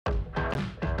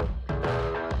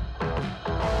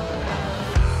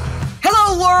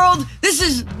world. This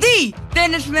is the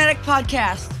Fan and Fanatic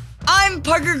Podcast. I'm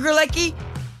Parker Gerlecki,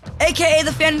 a.k.a.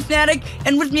 the Fan and Fanatic,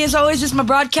 and with me as always is my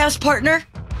broadcast partner,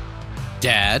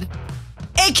 Dad,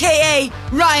 a.k.a.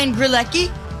 Ryan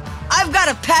Gerlecki. I've got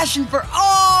a passion for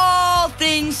all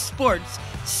things sports.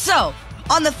 So,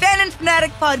 on the Fan and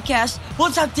Fanatic Podcast,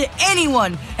 we'll talk to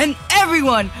anyone and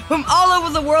everyone from all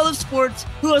over the world of sports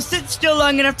who will sit still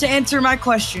long enough to answer my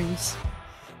questions.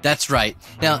 that's right.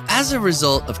 Now, as a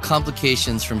result of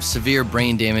complications from severe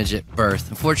brain damage at birth,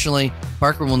 unfortunately,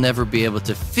 Parker will never be able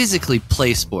to physically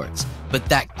play sports. But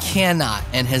that cannot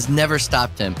and has never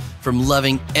stopped him from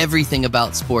loving everything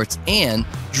about sports and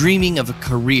dreaming of a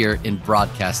career in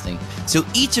broadcasting. So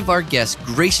each of our guests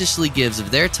graciously gives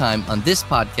of their time on this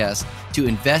podcast to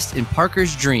invest in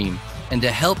Parker's dream and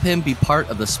to help him be part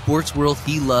of the sports world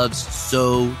he loves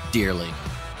so dearly.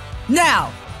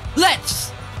 Now,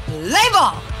 let's play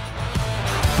ball!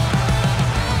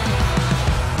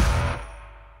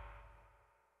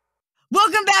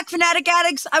 Welcome back, Fanatic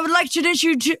Addicts. I would like to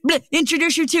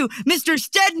introduce you to Mr.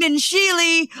 Steadman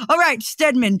Shealy. All right,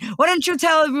 Steadman, why don't you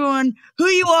tell everyone who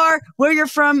you are, where you're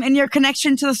from, and your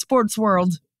connection to the sports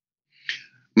world?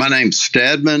 My name's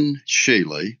Steadman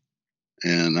Shealy,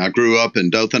 and I grew up in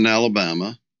Dothan,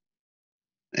 Alabama.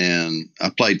 And I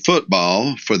played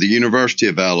football for the University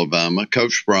of Alabama,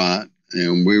 Coach Bryant,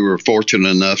 and we were fortunate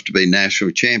enough to be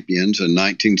national champions in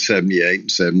 1978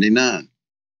 and 79.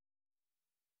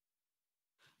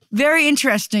 Very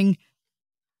interesting.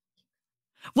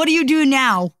 What do you do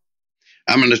now?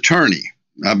 I'm an attorney.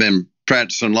 I've been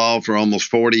practicing law for almost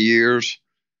 40 years,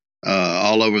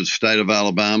 all over the state of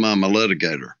Alabama. I'm a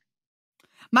litigator.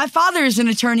 My father is an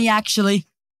attorney, actually.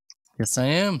 Yes, I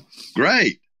am.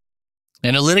 Great.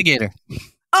 And a litigator.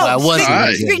 Oh,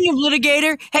 Well, speaking of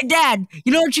litigator, hey, Dad,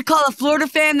 you know what you call a Florida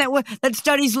fan that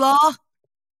studies law?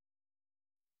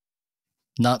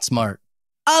 Not smart.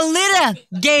 A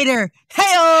litigator.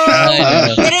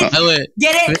 Hey-oh!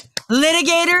 Get it?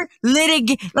 Litigator?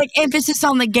 Like emphasis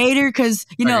on the gator, because,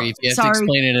 you know, If you have sorry. to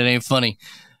explain it, it ain't funny.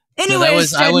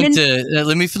 Anyways, I went to,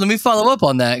 let me follow up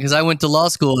on that, because I went to law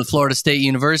school at Florida State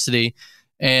University,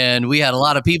 and we had a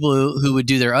lot of people who would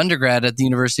do their undergrad at the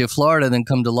University of Florida, then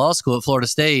come to law school at Florida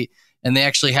State, and they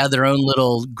actually had their own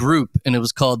little group, and it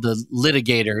was called the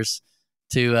Litigators,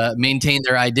 to maintain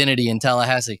their identity in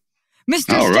Tallahassee.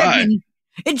 Mr. All Steadman, right.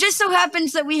 it just so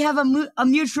happens that we have a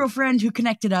mutual friend who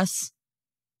connected us.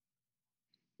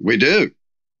 We do.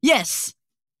 Yes.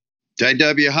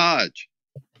 J.W. Hodge.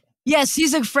 Yes,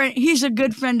 he's a friend. He's a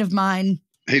good friend of mine.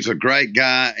 He's a great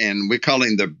guy, and we call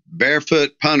him the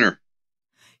barefoot punter.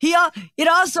 It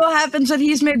also happens that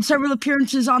he's made several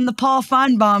appearances on the Paul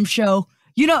Feinbaum show.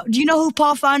 Do you know who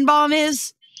Paul Feinbaum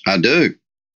is? I do.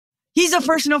 He's a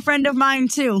personal friend of mine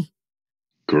too.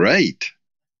 Great.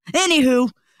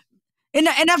 Anywho,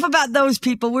 enough about those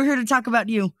people. We're here to talk about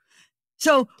you.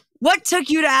 So, what took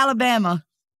you to Alabama?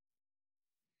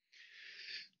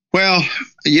 Well,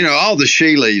 all the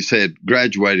Shealys had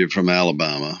graduated from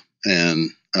Alabama, and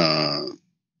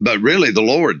but really the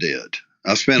Lord did.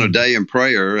 I spent a day in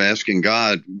prayer asking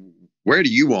God, where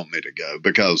do you want me to go?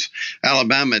 Because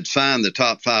Alabama had signed the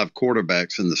top 5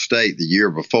 quarterbacks in the state the year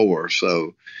before.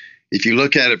 So if you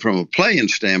look at it from a playing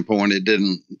standpoint, it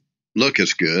didn't look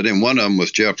as good. And one of them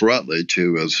was Jeff Rutledge,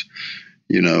 who was,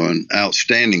 an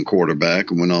outstanding quarterback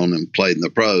and went on and played in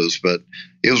the pros. But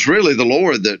it was really the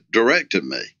Lord that directed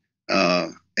me.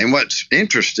 And what's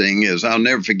interesting is I'll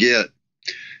never forget,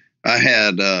 I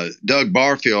had Doug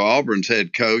Barfield, Auburn's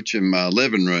head coach, in my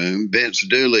living room, Vince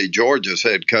Dooley, Georgia's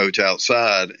head coach,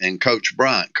 outside, and Coach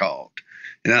Bryant called.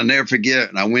 And I'll never forget,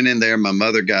 and I went in there, my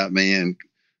mother got me, and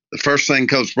the first thing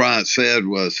Coach Bryant said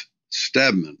was,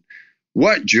 Steadman,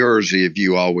 what jersey have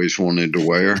you always wanted to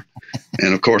wear?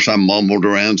 And, of course, I mumbled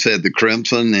around, said the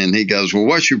crimson, and he goes, well,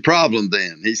 what's your problem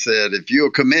then? He said, if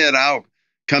you'll commit, I'll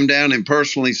come down and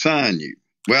personally sign you.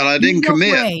 Well, I didn't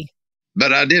commit,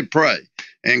 but I did pray.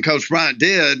 And Coach Bryant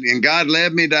did, and God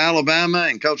led me to Alabama,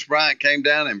 and Coach Bryant came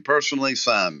down and personally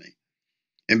signed me.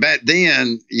 And back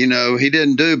then, he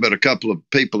didn't do but a couple of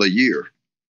people a year.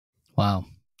 Wow.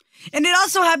 And it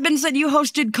also happens that you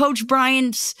hosted Coach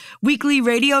Bryant's weekly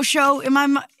radio show.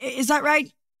 Is that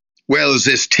right? Well, it was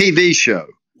this TV show.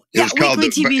 It was called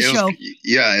TV show.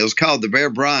 It was called the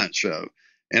Bear Bryant Show.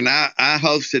 And I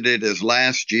hosted it as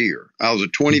last year. I was a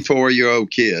 24-year-old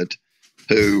kid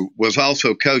who was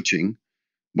also coaching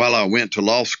while I went to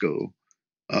law school.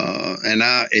 And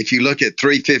if you look at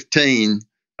 315,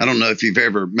 I don't know if you've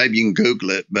ever, maybe you can Google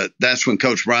it, but that's when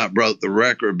Coach Bryant broke the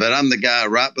record. But I'm the guy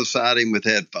right beside him with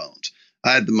headphones.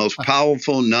 I had the most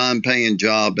powerful non-paying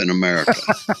job in America.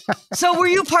 So were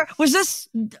you was this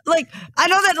like, I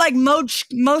know that like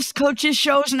most coaches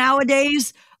shows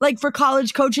nowadays, like for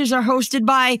college coaches, are hosted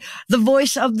by the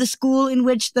voice of the school in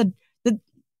which the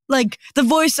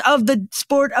voice of the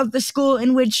sport of the school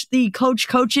in which the coach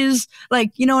coaches,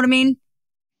 like, you know what I mean?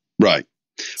 Right.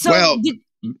 So well,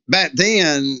 back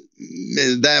then,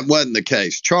 that wasn't the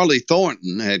case. Charlie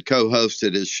Thornton had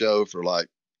co-hosted his show for like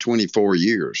 24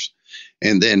 years.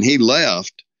 And then he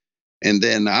left. And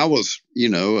then I was,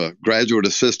 a graduate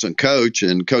assistant coach.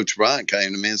 And Coach Bryant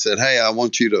came to me and said, "Hey, I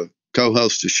want you to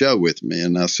co-host a show with me."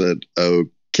 And I said,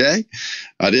 "Okay."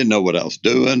 I didn't know what I was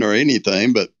doing or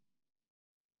anything, but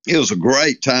it was a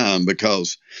great time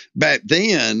because back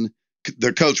then,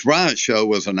 the Coach Bryant show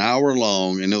was an hour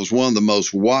long, and it was one of the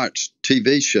most watched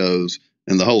TV shows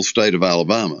in the whole state of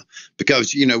Alabama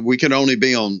because, we could only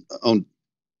be on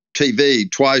TV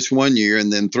twice one year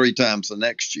and then 3 times the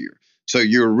next year. So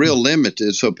you're real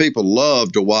limited. So people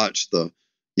love to watch the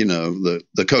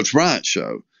Coach Bryant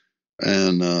show.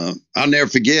 And I'll never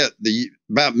forget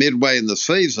about midway in the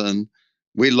season,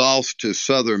 we lost to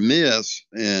Southern Miss,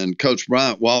 and Coach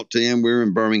Bryant walked in. We were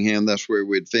in Birmingham. That's where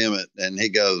we'd film it. And he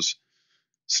goes,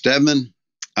 "Steadman,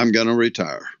 I'm going to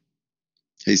retire."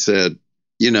 He said,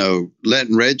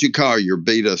 letting Reggie Collier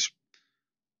beat us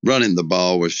running the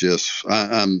ball was just,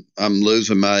 I'm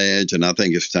losing my edge, and I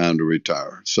think it's time to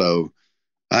retire. So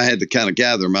I had to kind of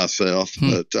gather myself,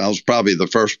 but I was probably the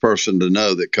first person to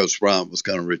know that Coach Bryant was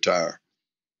going to retire.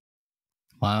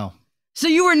 Wow. So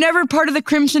you were never part of the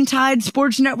Crimson Tide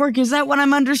Sports Network? Is that what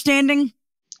I'm understanding?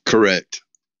 Correct.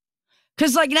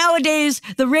 Because like nowadays,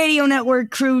 the radio network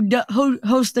crew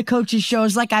host the coaches'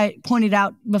 shows, like I pointed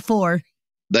out before.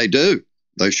 They do.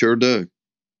 They sure do.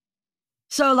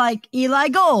 So like Eli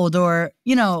Gold or,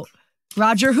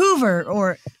 Roger Hoover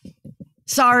or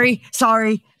sorry.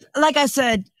 Like I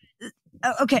said,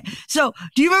 okay. So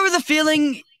do you remember the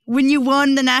feeling when you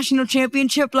won the national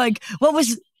championship? Like what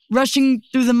was rushing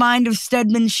through the mind of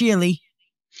Steadman Shealy?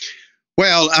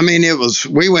 Well, I mean,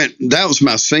 that was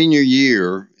my senior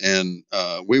year, and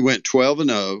we went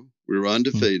 12-0. We were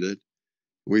undefeated.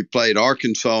 We played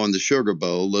Arkansas in the Sugar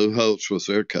Bowl. Lou Holtz was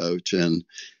their coach, and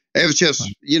it was just,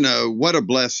 what a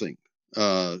blessing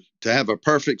to have a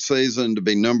perfect season, to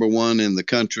be number one in the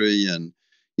country. And,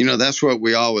 that's what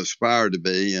we all aspire to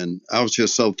be. And I was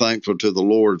just so thankful to the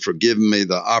Lord for giving me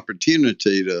the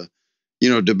opportunity to,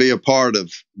 to be a part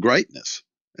of greatness.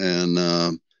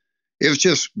 And it was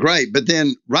just great. But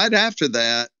then right after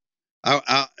that,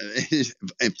 I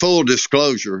in full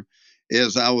disclosure,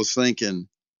 is I was thinking,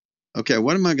 okay,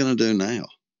 what am I going to do now?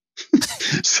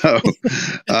 So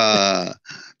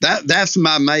that's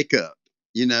my makeup,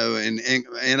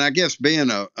 and I guess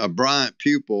being a Bryant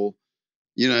pupil,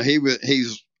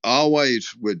 he's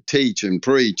always would teach and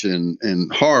preach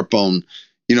and harp on,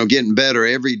 getting better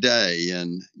every day,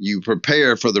 and you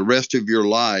prepare for the rest of your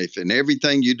life, and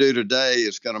everything you do today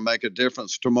is going to make a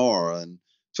difference tomorrow. And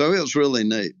so it was really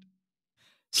neat.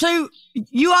 So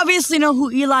you obviously know who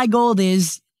Eli Gold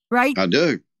is, right? I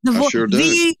do. I sure do.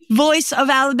 The voice of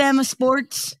Alabama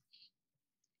sports.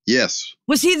 Yes.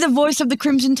 Was he the voice of the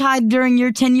Crimson Tide during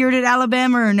your tenure at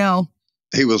Alabama, or no?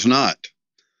 He was not.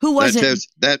 Who was it?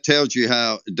 That tells you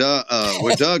how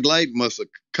Doug Layton was the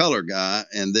color guy,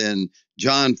 and then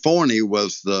John Forney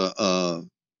was the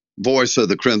voice of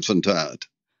the Crimson Tide.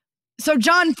 So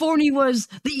John Forney was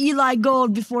the Eli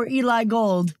Gold before Eli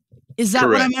Gold. Is that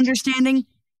correct. What I'm understanding?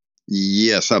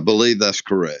 Yes, I believe that's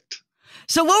correct.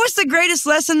 So what was the greatest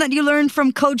lesson that you learned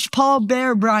from Coach Paul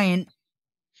Bear Bryant?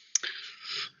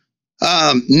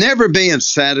 Never being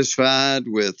satisfied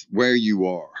with where you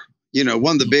are.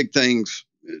 One of the big things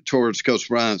towards Coach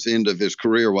Bryant's end of his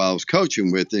career while I was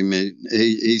coaching with him,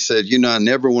 he said, I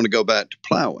never want to go back to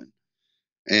plowing.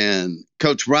 And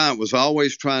Coach Bryant was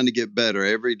always trying to get better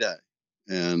every day.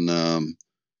 And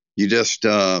you just,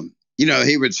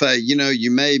 he would say,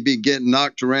 you may be getting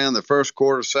knocked around the first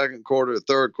quarter, second quarter,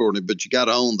 third quarter, but you got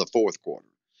to own the fourth quarter.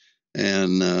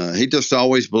 And he just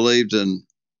always believed in,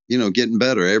 getting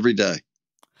better every day.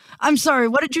 I'm sorry,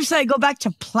 what did you say? Go back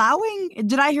to plowing?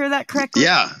 Did I hear that correctly?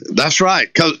 Yeah, that's right.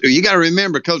 You got to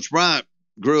remember, Coach Bryant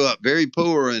grew up very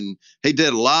poor, and he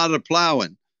did a lot of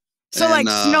plowing. So like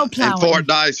snow plowing? In Fort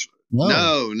Dykes. No.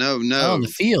 Oh, in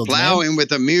the field. Plowing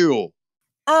with a mule.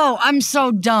 Oh, I'm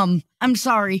so dumb. I'm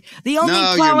sorry. The only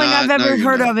plowing I've ever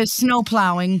heard of is snow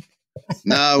plowing.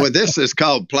 No, this is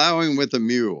called plowing with a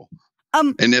mule.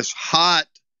 And it's hot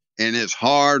and it's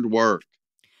hard work.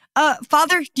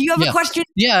 Father, do you have a question?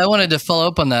 Yeah, I wanted to follow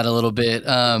up on that a little bit.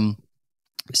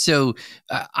 So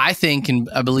I think and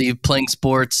I believe playing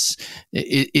sports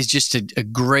is just a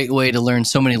great way to learn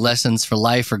so many lessons for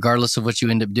life, regardless of what you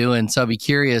end up doing. So I'd be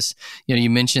curious, you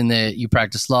mentioned that you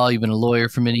practice law, you've been a lawyer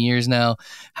for many years now.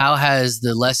 How has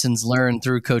the lessons learned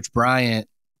through Coach Bryant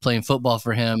playing football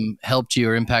for him helped you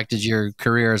or impacted your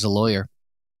career as a lawyer?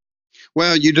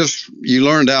 Well, you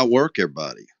learned to outwork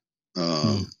everybody.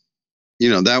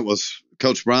 That was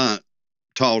Coach Bryant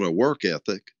taught a work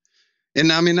ethic.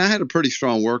 And I mean, I had a pretty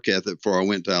strong work ethic before I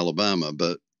went to Alabama,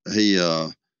 but he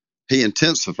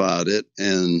intensified it,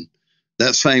 and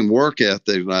that same work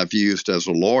ethic I've used as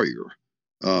a lawyer.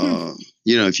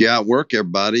 If you outwork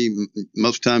everybody,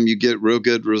 most time you get real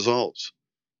good results.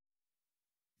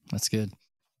 That's good.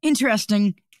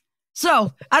 Interesting.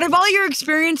 So, out of all your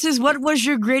experiences, what was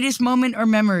your greatest moment or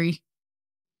memory?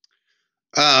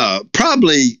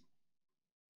 Probably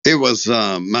it was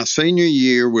my senior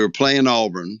year. We were playing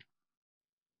Auburn.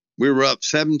 We were up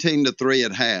 17-3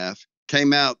 at half.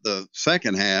 Came out the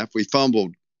second half. We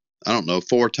fumbled,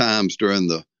 4 times during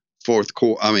the third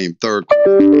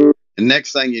quarter. And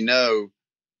next thing you know,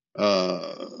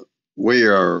 we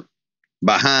are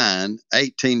behind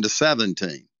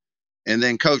 18-17. And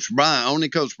then only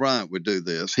Coach Bryant would do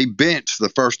this. He benched the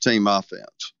first team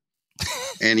offense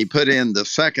and he put in the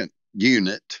second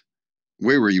unit.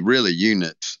 We were really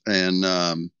units, and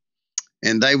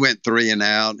they went 3 and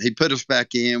out. He put us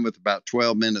back in with about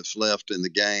 12 minutes left in the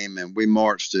game, and we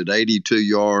marched at 82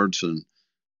 yards, and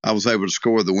I was able to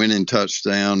score the winning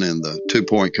touchdown and the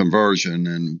 2-point conversion,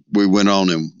 and we went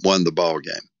on and won the ball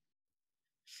game.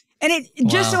 And it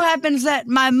just so happens that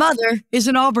my mother is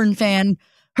an Auburn fan.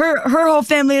 Her whole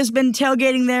family has been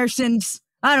tailgating there since,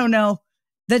 I don't know,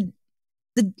 was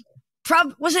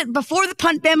it before the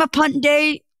Punt Bama Punt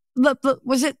Day?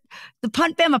 Was it the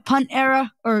Punt Bama Punt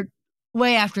era or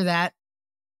way after that?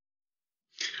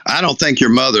 I don't think your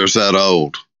mother's that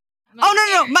old.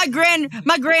 Oh, no. My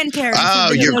grandparents.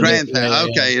 Oh, your grandparents.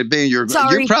 Okay, it'd be your.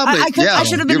 Sorry, you're probably, I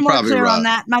should have been more clear on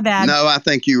that. My bad. No, I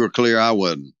think you were clear. I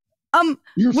wasn't.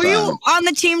 Were you on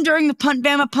the team during the Punt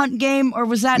Bama Punt game, or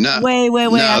was that way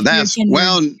after your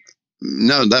tenure?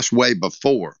 No, that's way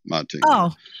before my team.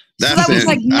 Oh, so that was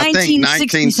like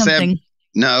 1960 something.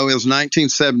 No, it was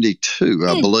 1972,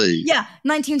 I believe. Yeah,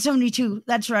 1972.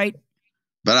 That's right.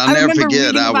 But I'll never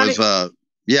forget.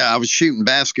 I was shooting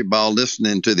basketball,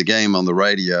 listening to the game on the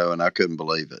radio, and I couldn't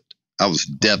believe it. I was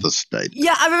devastated.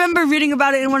 Yeah, I remember reading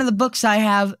about it in one of the books I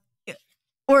have,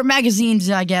 or magazines,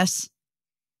 I guess.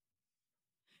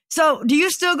 So, do you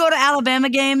still go to Alabama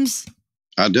games?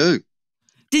 I do.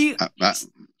 Do you? I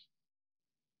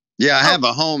have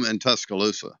a home in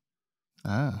Tuscaloosa.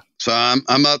 So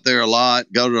I'm up there a lot.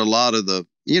 Go to a lot of the,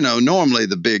 normally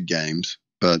the big games,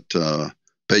 but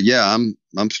yeah,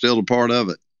 I'm still a part of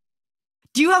it.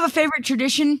 Do you have a favorite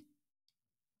tradition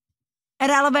at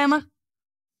Alabama?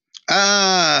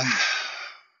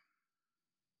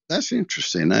 That's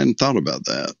interesting. I hadn't thought about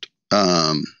that.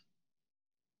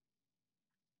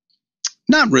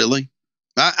 Not really.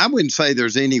 I wouldn't say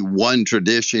there's any one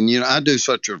tradition. I do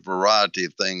such a variety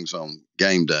of things on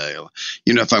game day.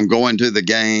 If I'm going to the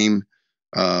game,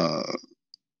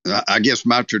 I guess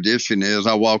my tradition is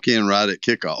I walk in right at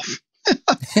kickoff.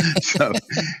 So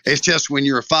it's just when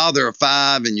you're a father of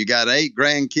 5 and you got 8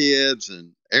 grandkids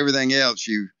and everything else,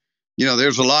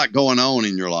 there's a lot going on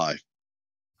in your life.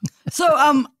 So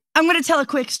I'm going to tell a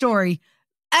quick story.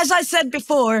 As I said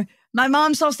before, my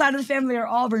mom's whole side of the family are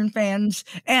Auburn fans,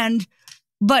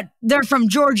 but they're from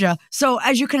Georgia. So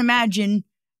as you can imagine,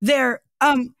 they're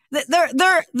more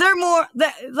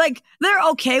they're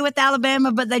okay with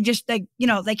Alabama, but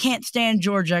they can't stand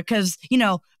Georgia because,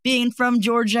 being from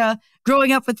Georgia,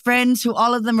 growing up with friends who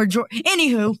all of them are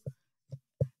Anywho,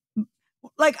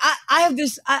 I have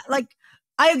this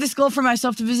goal for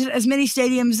myself to visit as many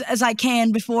stadiums as I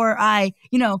can before I,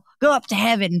 go up to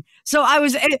heaven. So I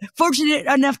was fortunate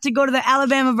enough to go to the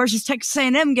Alabama versus Texas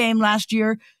A&M game last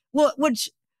year.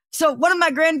 So one of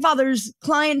my grandfather's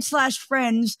clients /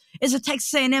 friends is a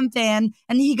Texas A&M fan,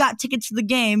 and he got tickets to the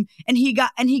game, and he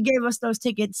gave us those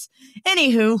tickets.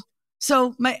 Anywho,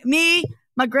 so my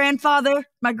grandfather,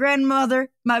 my grandmother,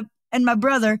 and my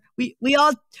brother, we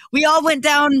all went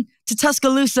down to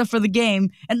Tuscaloosa for the game,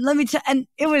 and and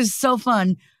it was so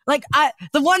fun.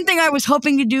 The one thing I was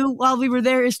hoping to do while we were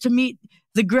there is to meet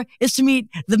the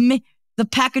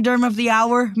pachyderm of the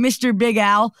hour, Mr. Big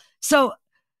Al. So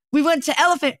we went to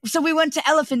Elephant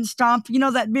Stomp.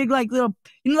 That big little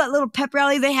that little pep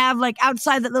rally they have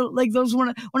outside that little those one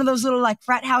of those little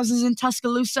frat houses in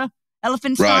Tuscaloosa.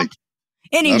 Elephant Stomp.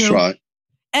 Right. Anywho, that's right.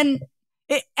 And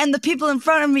and the people in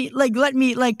front of me like let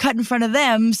me like cut in front of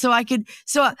them so I could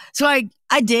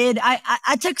I did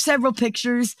I took several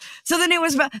pictures. So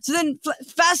then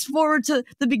fast forward to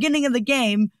the beginning of the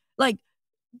game, like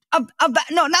about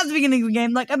no, not the beginning of the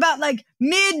game, like about like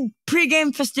mid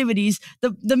pregame festivities,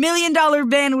 the $1 million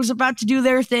band was about to do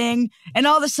their thing, and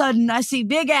all of a sudden I see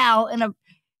Big Al in a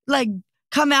like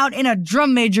come out in a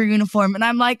drum major uniform, and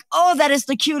I'm like, oh, that is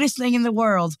the cutest thing in the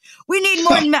world. We need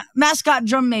more mascot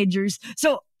drum majors.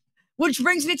 So, which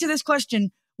brings me to this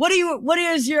question: what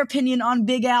is your opinion on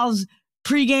Big Al's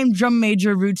pregame drum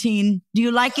major routine? Do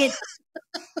you like it?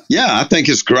 Yeah, I think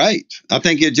it's great. I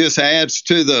think it just adds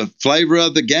to the flavor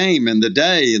of the game and the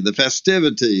day and the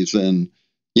festivities. And,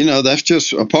 that's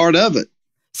just a part of it.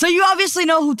 So you obviously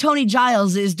know who Tony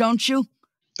Giles is, don't you?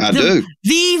 I do.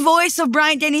 The voice of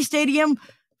Bryant-Denny Stadium.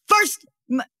 First,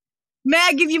 I'm going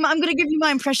to give you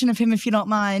my impression of him if you don't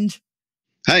mind.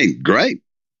 Hey, great.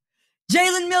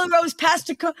 Jalen Milroe's pass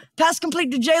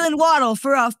complete to Jalen Waddle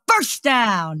for a first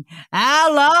down.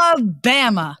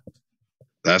 Alabama.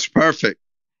 That's perfect.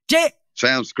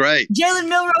 Sounds great. Jalen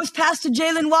Milroe's pass to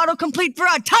Jalen Waddle complete for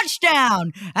a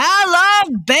touchdown.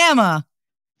 Alabama.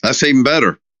 That's even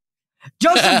better.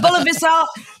 Joseph Bullifus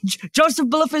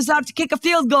out to kick a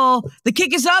field goal. The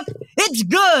kick is up. It's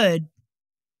good.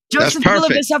 Joseph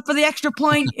Bullifus up for the extra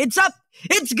point. It's up.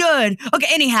 It's good. Okay,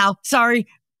 anyhow, sorry.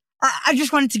 I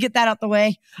just wanted to get that out the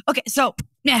way. Okay, so,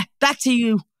 back to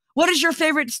you. What is your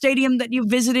favorite stadium that you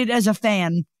visited as a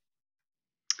fan?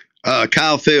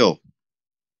 Kyle Field.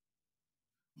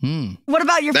 What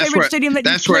about your favorite stadium that you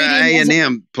played in? That's where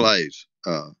A&M plays.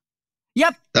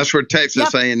 Yep. That's where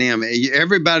Texas A&M.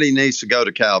 Everybody needs to go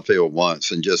to Kyle Field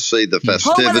once and just see the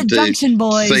festivities. Home of the Junction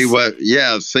Boys. See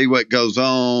what goes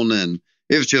on, and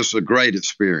it was just a great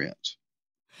experience.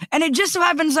 And it just so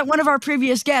happens that one of our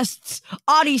previous guests,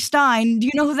 Audie Stein, do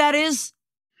you know who that is?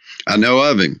 I know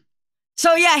of him.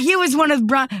 So yeah, he was one of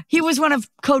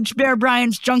Coach Bear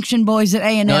Bryant's Junction Boys at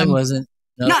A&M. No, he wasn't.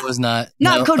 No, it was not.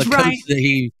 Not Coach Bryant.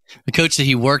 The coach that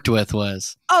he worked with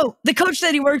was. Oh, the coach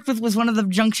that he worked with was one of the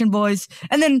Junction Boys.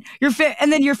 And then your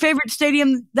favorite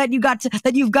stadium that you've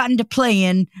gotten to play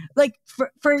in, like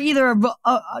for either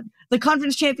the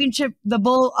conference championship, a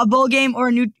bowl game,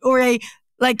 or a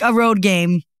road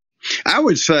game. I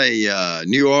would say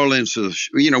New Orleans is.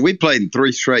 We played in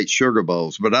 3 straight Sugar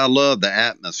Bowls, but I love the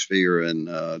atmosphere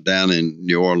down in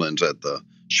New Orleans at the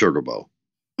Sugar Bowl.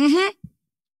 Mm-hmm.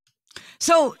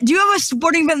 So, do you have a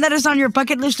sporting event that is on your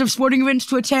bucket list of sporting events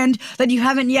to attend that you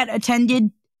haven't yet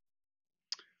attended?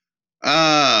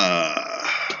 You're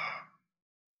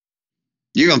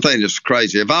going to think this is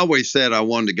crazy. I've always said I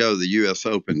wanted to go to the U.S.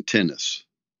 Open tennis.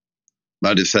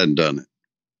 I just hadn't done it.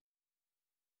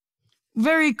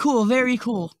 Very cool. Very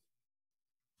cool.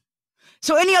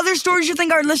 So, any other stories you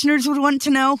think our listeners would want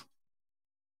to know?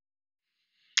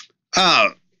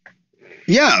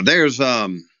 Yeah, there's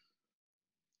the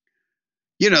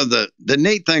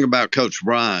neat thing about Coach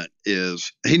Bryant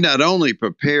is he not only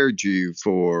prepared you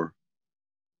for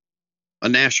a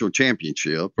national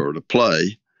championship or to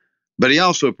play, but he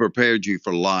also prepared you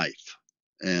for life.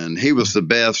 And he was the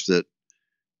best at,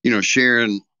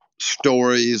 sharing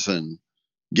stories and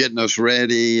getting us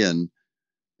ready and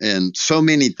so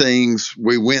many things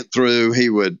we went through. He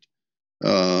would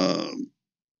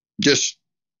just,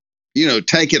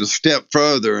 take it a step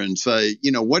further and say,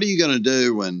 what are you going to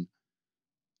do when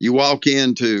you walk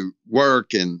into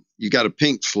work and you got a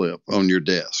pink slip on your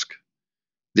desk?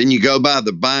 Then you go by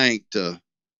the bank to,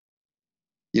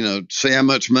 see how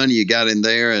much money you got in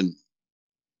there, and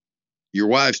your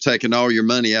wife's taking all your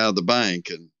money out of the bank.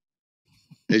 And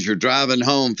as you're driving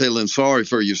home feeling sorry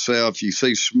for yourself, you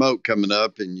see smoke coming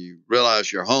up and you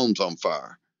realize your home's on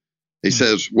fire. He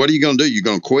says, what are you going to do? You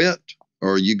going to quit,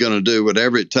 or are you going to do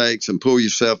whatever it takes and pull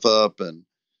yourself up and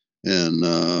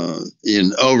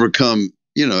overcome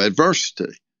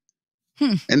adversity?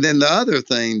 And then the other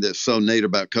thing that's so neat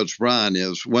about Coach Bryant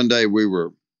is one day we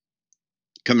were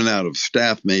coming out of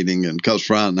staff meeting and Coach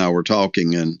Bryant and I were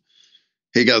talking, and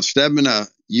he goes, Steadman,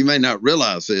 you may not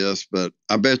realize this, but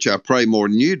I bet you I pray more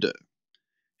than you do.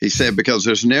 He said, because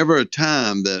there's never a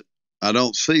time that I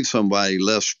don't see somebody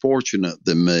less fortunate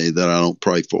than me that I don't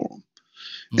pray for them.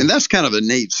 And that's kind of a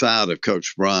neat side of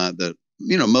Coach Bryant that,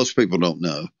 most people don't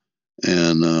know.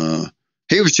 And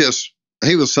he was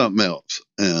something else.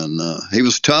 And he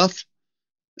was tough.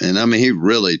 And he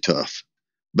really tough.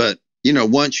 But,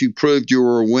 once you proved you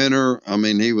were a winner,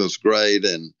 he was great.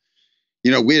 And,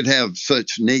 we'd have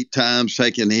such neat times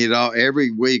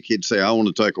every week he'd say, I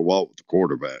want to take a walk with the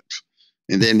quarterbacks.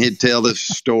 And then he'd tell us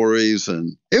stories,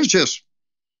 and it was just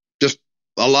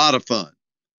a lot of fun.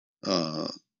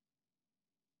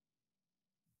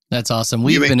 That's awesome.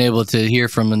 We've been able to hear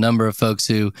from a number of folks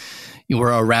who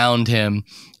were around him,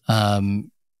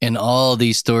 and all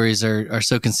these stories are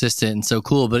so consistent and so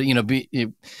cool. But,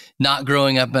 not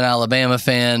growing up an Alabama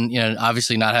fan,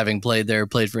 obviously not having played there,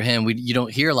 played for him, you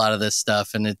don't hear a lot of this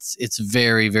stuff. And it's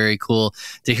very, very cool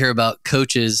to hear about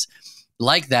coaches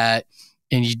like that.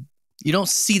 And you don't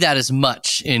see that as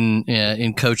much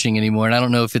in coaching anymore. And I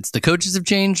don't know if it's the coaches have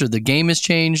changed or the game has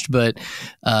changed, but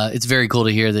it's very cool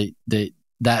to hear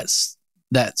that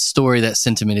story, that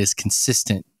sentiment is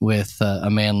consistent with a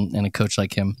man and a coach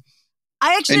like him.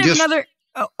 I actually have another.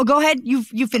 Oh, go ahead. You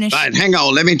finish. Right, hang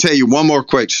on. Let me tell you one more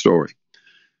quick story.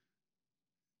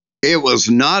 It was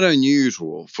not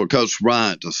unusual for Coach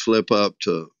Bryant to slip up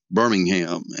to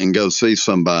Birmingham and go see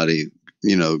somebody,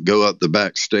 go up the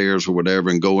back stairs or whatever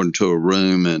and go into a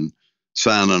room and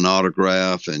sign an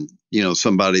autograph. And,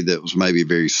 somebody that was maybe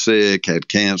very sick, had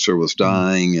cancer, was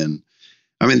dying. And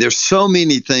I mean, there's so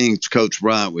many things Coach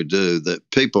Bryant would do that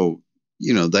people,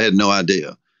 they had no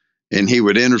idea. And he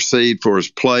would intercede for his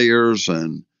players.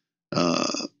 And,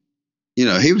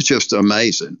 he was just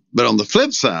amazing. But on the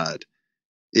flip side,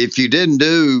 if you didn't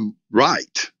do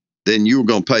right, then you were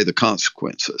going to pay the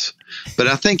consequences. But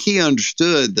I think he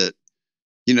understood that,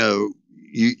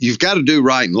 you've got to do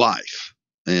right in life.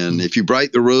 And if you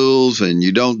break the rules and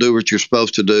you don't do what you're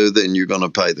supposed to do, then you're going to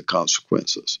pay the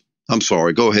consequences. I'm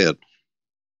sorry. Go ahead.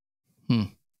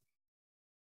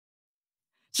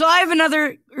 So I have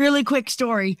another really quick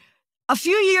story. A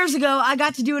few years ago, I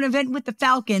got to do an event with the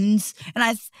Falcons, and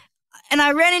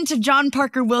I ran into John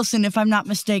Parker Wilson, if I'm not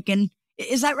mistaken.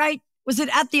 Is that right? Was it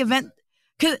at the event?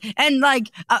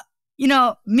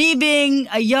 Me being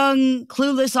a young,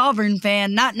 clueless Auburn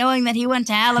fan, not knowing that he went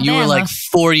to Alabama. You were like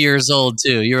 4 years old,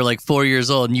 too. You were like 4 years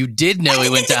old, and you did know he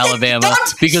went to Alabama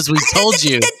because we told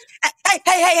you.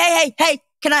 Hey,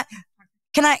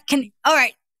 all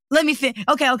right, let me finish.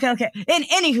 Okay.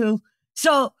 Anywho,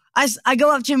 so I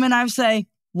go up to him and I say,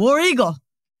 War Eagle.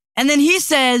 And then he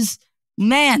says,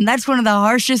 man, that's one of the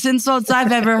harshest insults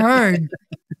I've ever heard.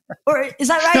 Or is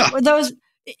that right? Were those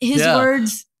his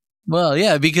words? Well,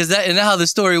 yeah, because that's how the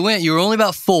story went. You were only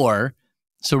about 4,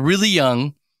 so really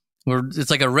young. It's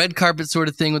like a red carpet sort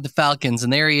of thing with the Falcons,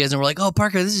 and there he is, and we're like, "Oh,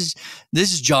 Parker, this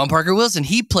is John Parker Wilson.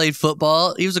 He played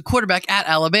football. He was a quarterback at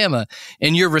Alabama."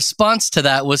 And your response to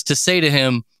that was to say to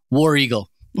him, "War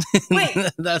Eagle." Wait,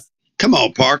 come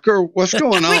on, Parker, what's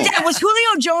going on? Wait, Dad, was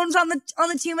Julio Jones on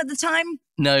the team at the time?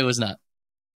 No, he was not.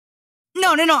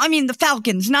 No. I mean the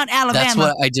Falcons, not Alabama. That's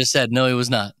what I just said. No, he was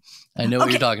not. I know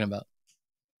what you're talking about.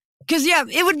 Because,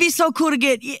 it would be so cool to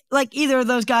get, either of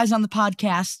those guys on the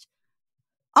podcast.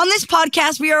 On this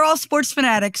podcast, we are all sports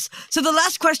fanatics. So the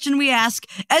last question we ask,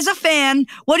 as a fan,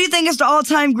 what do you think is the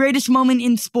all-time greatest moment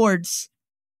in sports?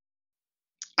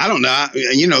 I don't know.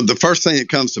 The first thing that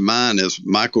comes to mind is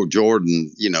Michael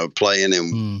Jordan,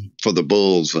 playing for the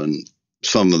Bulls and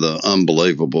some of the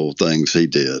unbelievable things he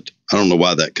did. I don't know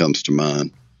why that comes to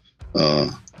mind.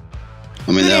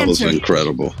 That was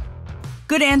incredible.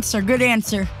 Good answer.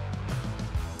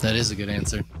 That is a good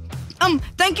answer.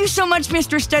 Thank you so much,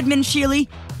 Mr. Steadman Shealy.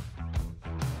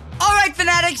 All right,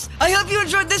 fanatics. I hope you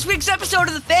enjoyed this week's episode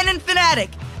of The Fan and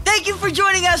Fanatic. Thank you for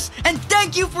joining us, and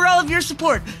thank you for all of your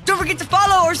support. Don't forget to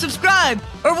follow or subscribe,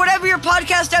 or whatever your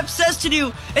podcast app says to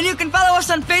do. And you can follow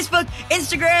us on Facebook,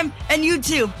 Instagram, and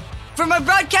YouTube. For my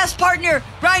broadcast partner,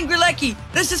 Ryan Grelecki,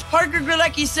 this is Parker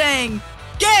Grelecki saying,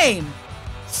 Game,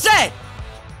 Set,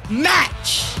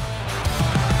 Match!